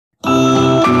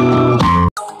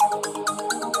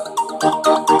Prove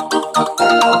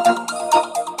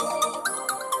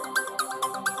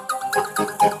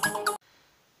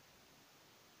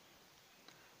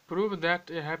that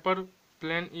a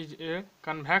hyperplane is a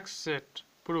convex set.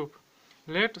 Proof.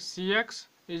 Let Cx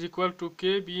is equal to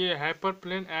k be a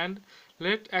hyperplane and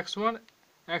let x1,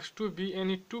 x2 be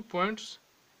any 2 points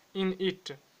in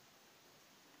it.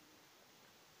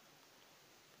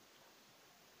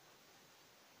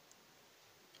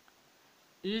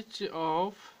 Each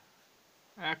of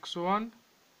x1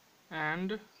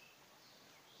 and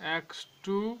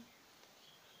x2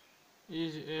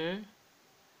 is a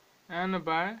n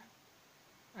by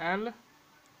l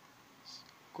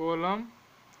column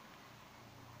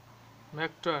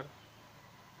vector.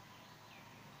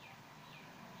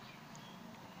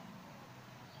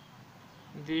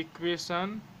 The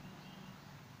equation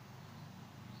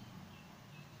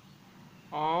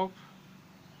of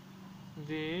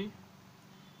the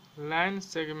line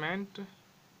segment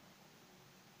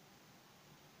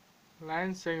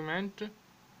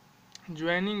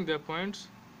joining the points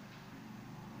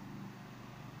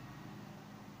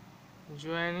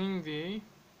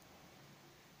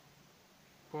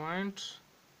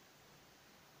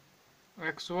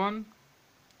x1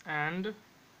 and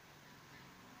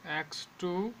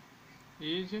x2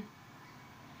 is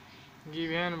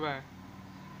given by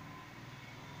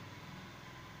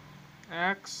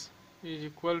x is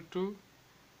equal to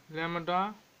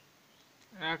lambda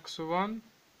x1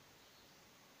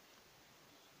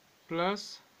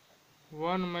 plus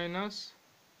 1 minus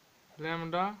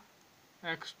lambda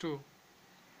x2.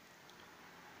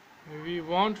 We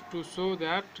want to show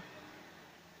that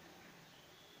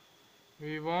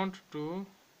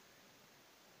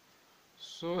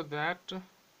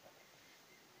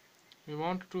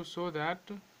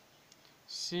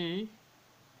C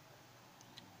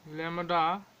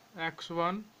lambda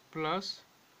x1 plus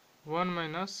 1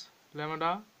 minus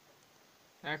lambda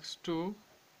x2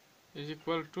 is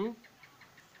equal to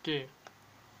k,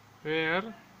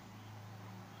 where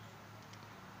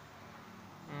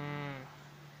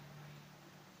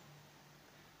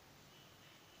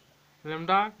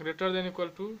lambda greater than equal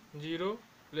to 0,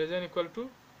 less than equal to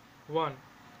 1.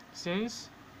 Since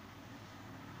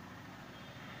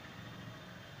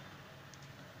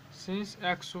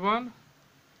x1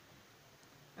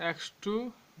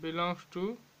 x2 belongs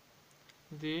to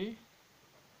the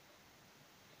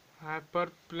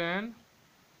hyperplane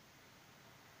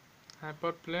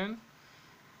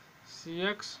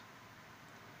Cx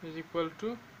is equal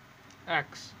to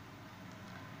x.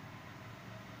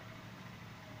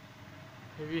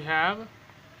 We have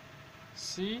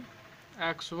C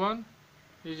x1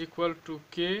 is equal to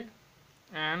k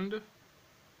and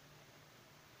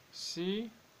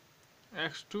C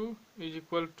x2 is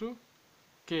equal to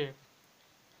k.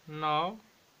 Now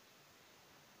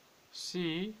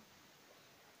C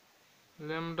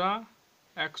lambda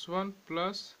x1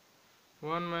 plus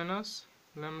 1 minus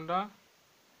lambda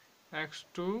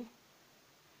x2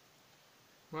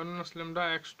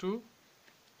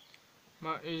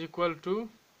 is equal to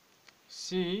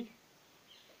C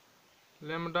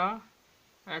lambda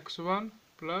x1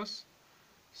 plus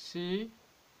C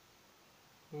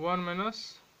 1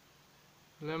 minus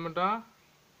lambda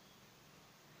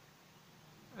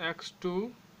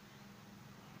x2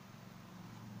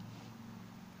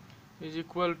 is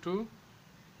equal to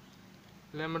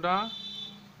lambda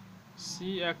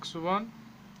Cx1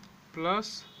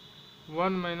 plus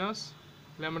 1 minus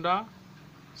lambda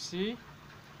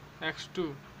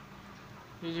Cx2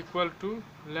 is equal to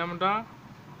lambda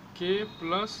k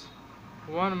plus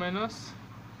 1 minus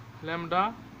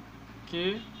lambda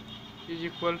k is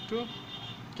equal to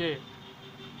k.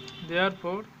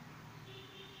 Therefore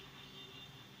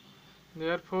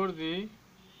the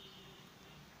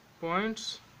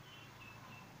points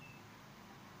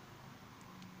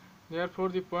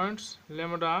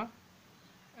lambda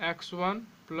x1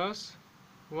 plus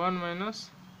 1 minus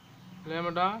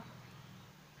lambda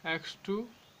x2,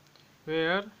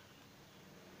 where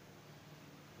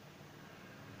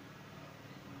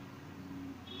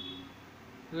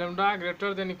lambda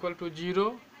greater than equal to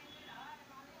 0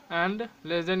 and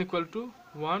less than equal to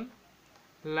 1,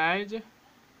 lies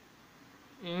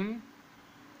in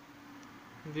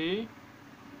the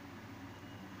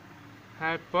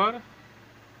hyperplane.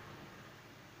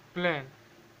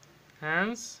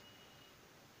 Hence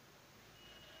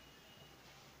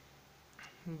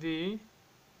the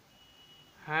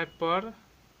hyperplane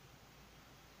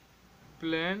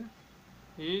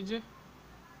is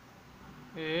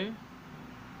a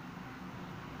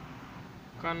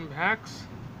convex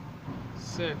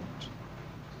set.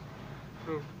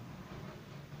 Proof.